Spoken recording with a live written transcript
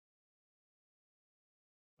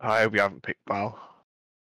I hope you haven't picked Val.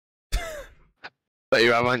 But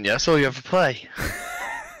you haven't, yeah? That's all you ever play.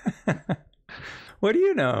 What do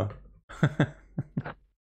you know?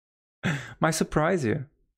 Might surprise you.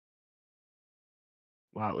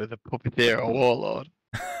 Wow, with a puppeteer or warlord.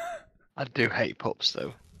 I do hate pups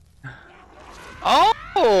though.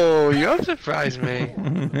 Oh, you have surprised me.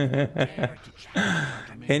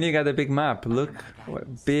 And you got a big map. Look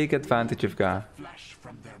what big advantage you've got.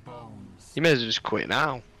 You may as well just quit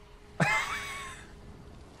now.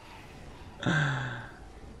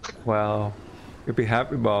 Well, you'll be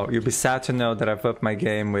happy. Well, you'll be sad to know that I've upped my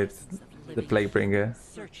game with the Plaguebringer.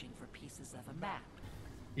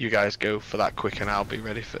 You guys go for that quick and I'll be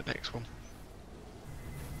ready for the next one.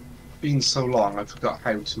 Been so long, I forgot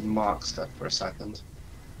how to mark stuff for a second.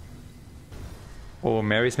 Oh,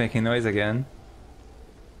 Mary's making noise again.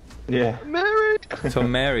 Yeah. Mary! So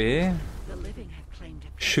Mary,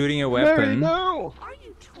 shooting a weapon Mary, no!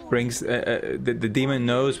 brings the demon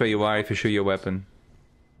knows where you are if you shoot your weapon.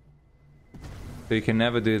 So you can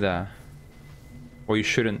never do that, or you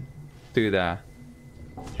shouldn't do that.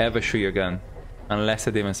 Ever shoot your gun, unless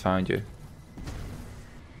the demon's found you.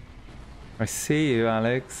 I see you,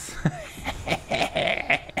 Alex.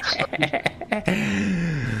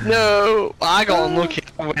 No! I got unlucky.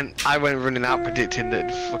 I went running out predicting that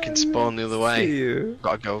it'd fucking spawn the other way. See you.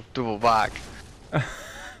 Gotta go double back.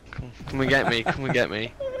 Come and get me, come and get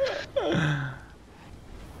me.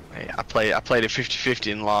 Hey, I played it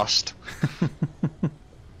 50-50 and lost.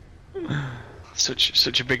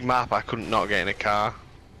 Such a big map, I couldn't not get in a car.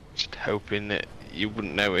 Just hoping that you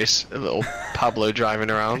wouldn't notice a little Pablo driving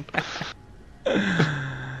around.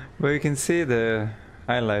 Well, you can see the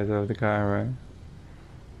highlight of the car, right?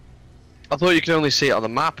 I thought you could only see it on the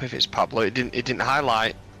map if it's Pablo. It didn't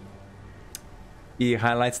highlight. He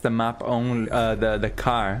highlights the map only, the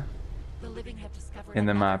car in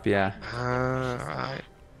the map, yeah. Right.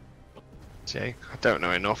 See, I don't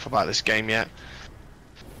know enough about this game yet.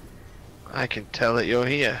 I can tell that you're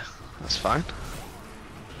here. That's fine.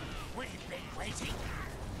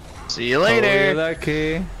 See you later. Oh, you're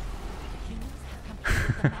lucky.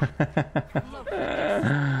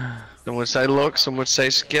 Some would say luck, some would say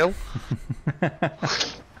skill.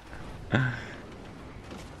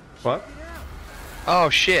 What? Oh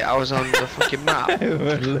shit, I was on the fucking map.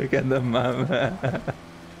 Look at the map.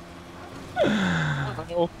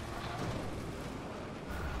 Oh.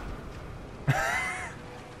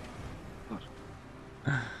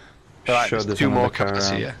 Right, Show there's this two more another car cars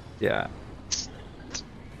around. here. Yeah.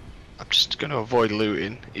 I'm just gonna avoid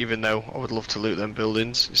looting, even though I would love to loot them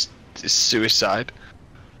buildings. It's suicide.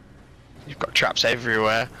 You've got traps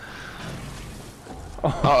everywhere.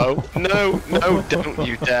 Uh-oh. No, no, don't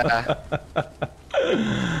you dare.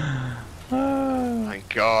 Thank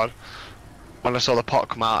God. When I saw the pot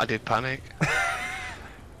come out, I did panic.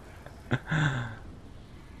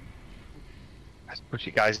 But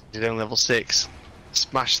you guys did only level 6.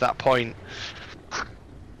 Smash that point.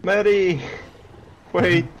 Mary!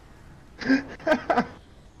 Wait!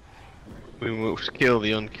 We will kill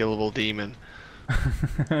the unkillable demon.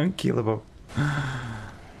 Unkillable.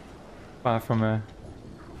 Far from a...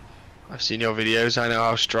 I've seen your videos, I know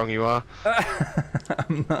how strong you are.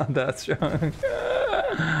 I'm not that strong.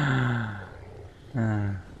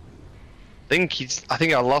 I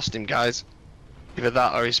think I lost him, guys. Either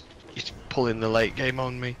that or he's pulling the late game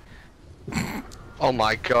on me. Oh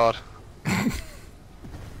my God.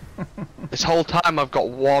 This whole time I've got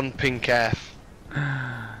one pink F.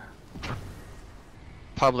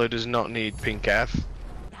 Pablo does not need pink F.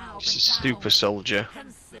 He's a super soldier.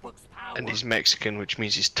 And he's Mexican, which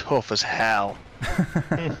means he's tough as hell.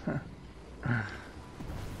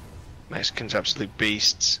 Mexicans are absolute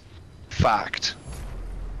beasts. Fact.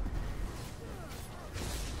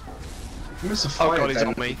 There's a Oh fire God, he's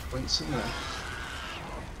down on me. points, isn't there?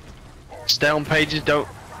 Stay on pages, don't...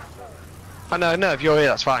 Oh no, if you're here,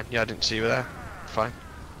 that's fine. Yeah, I didn't see you there. Fine.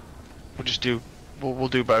 We'll just do... We'll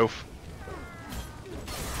do both.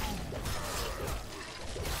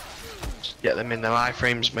 Just get them in their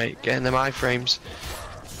iframes, mate. Get in them iframes.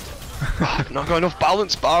 Oh, I've not got enough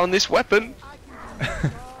balance bar on this weapon.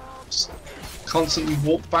 Constantly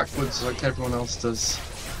walk backwards like everyone else does.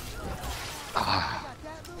 Ah,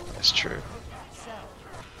 that's true.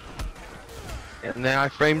 Get in their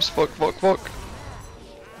iframes. Fuck.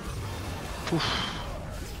 Oof.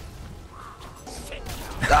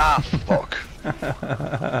 Ah, fuck.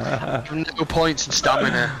 No points in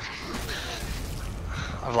stamina.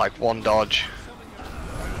 I've like one dodge.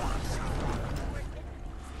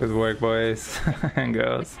 Good work, boys and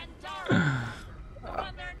girls.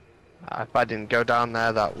 I If I didn't go down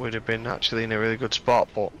there, that would have been actually in a really good spot,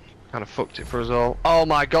 but kind of fucked it for us all. Oh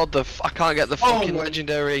my god, I can't get the fucking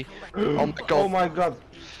legendary. Oh my god. Oh my god.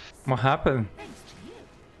 What happened?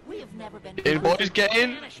 In, boys, get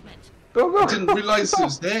in. Go, go. I didn't realise it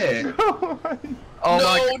was there. Oh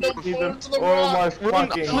no, my god. Oh my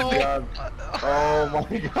fucking god. Oh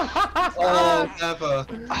my god. Oh, never.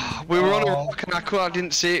 We were on a rock and I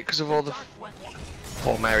didn't see it because of all the...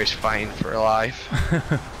 Poor Mary's fighting for her life.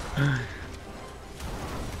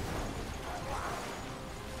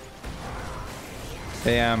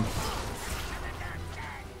 Damn.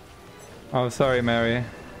 Oh, sorry, Mary.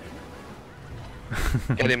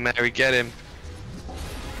 Get him, Mary, get him.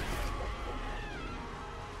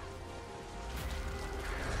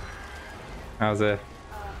 How's it?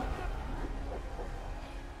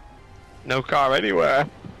 No car anywhere.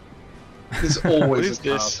 There's always What a car is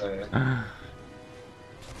this? there.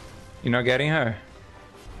 You're not getting her?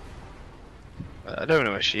 I don't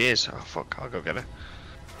know where she is. Oh fuck, I'll go get her.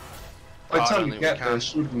 By the I time don't you think get we there, can.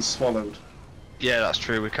 she would have been swallowed. Yeah, that's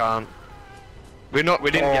true, we can't. We didn't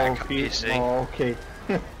get a car, you see. Oh, okay.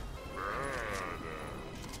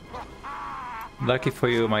 Lucky for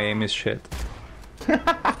you, my aim is shit.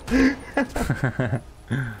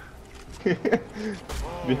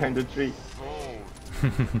 Behind the tree.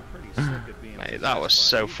 Mate, that was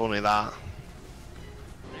so funny, that.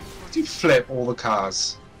 Did you flip all the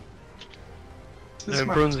cars? In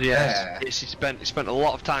Bruns, yes. He spent a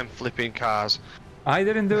lot of time flipping cars. I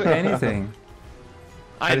didn't do anything.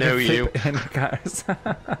 I know didn't you. flip any cars. The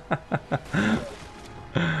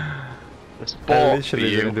I sport for literally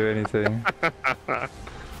didn't you. do anything.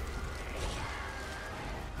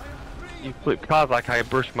 You flip cars like I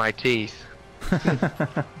brush my teeth.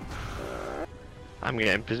 I'm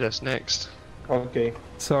getting possessed next. Okay.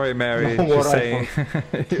 Sorry, Mary. No more Just saying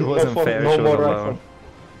it wasn't No fair. more She was rifle.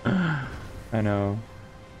 alone. I know.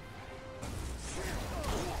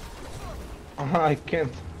 I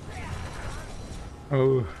can't.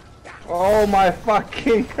 Oh. Oh my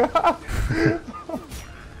fucking god.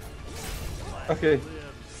 Okay.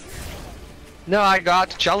 No, I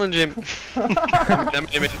got to challenge him.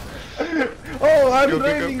 Oh, I'm Go, go,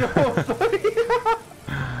 driving. go.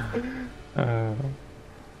 Uh,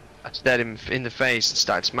 I stared him in the face and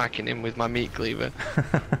started smacking him with my meat cleaver.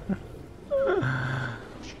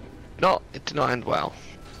 It did not end well.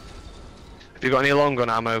 Have you got any long gun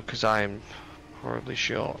ammo? Because I am horribly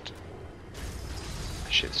short.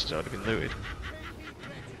 Shit, this has already been looted.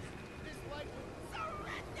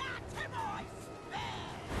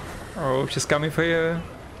 oh, she's coming for you.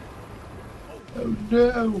 Oh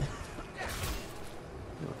no.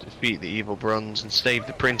 Defeat the evil Bruns and save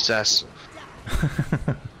the princess.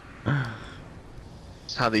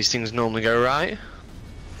 That's how these things normally go, right?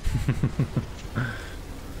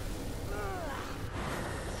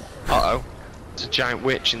 Uh-oh. There's a giant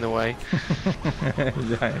witch in the way.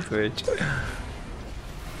 Giant witch.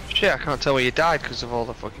 Shit, I can't tell where you died because of all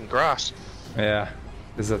the fucking grass. Yeah,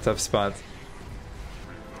 this is a tough spot.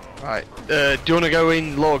 Right, do you want to go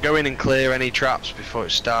in, Law, go in and clear any traps before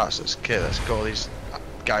it starts? Let's get all these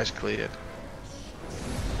guys cleared.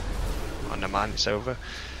 Oh no man, it's over.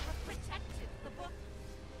 Protected the book.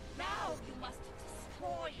 Now you must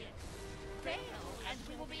destroy it. Fail, and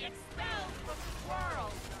we will be expelled from the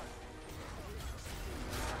world.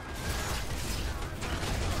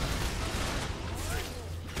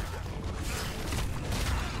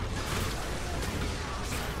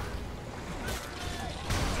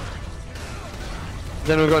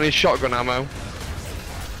 Then we've got any shotgun ammo.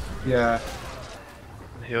 Yeah.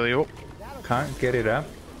 Heal you up. Can't get it up.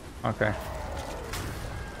 Okay.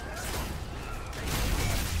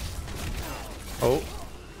 Oh.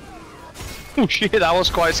 Oh shit, that was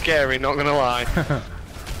quite scary, not gonna lie.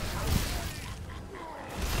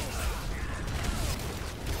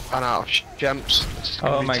 Ran out of gems. This is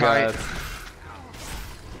gonna Oh be my tight. god.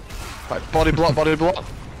 Right, body block, body block.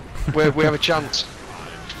 We have a chance.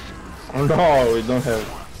 Oh no, we don't have.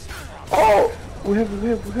 Oh, we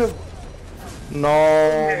have.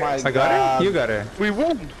 No, my god. I got it? You got it. We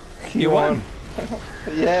won! You won.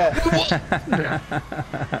 Yeah.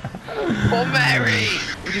 Oh Mary!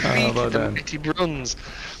 We defeated well the done. mighty Bruns.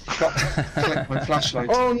 Collect my flashlight.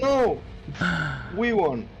 Oh no, we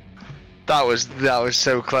won. That was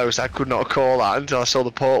so close. I could not call that until I saw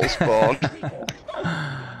the portal spawn.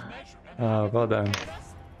 Oh, well done.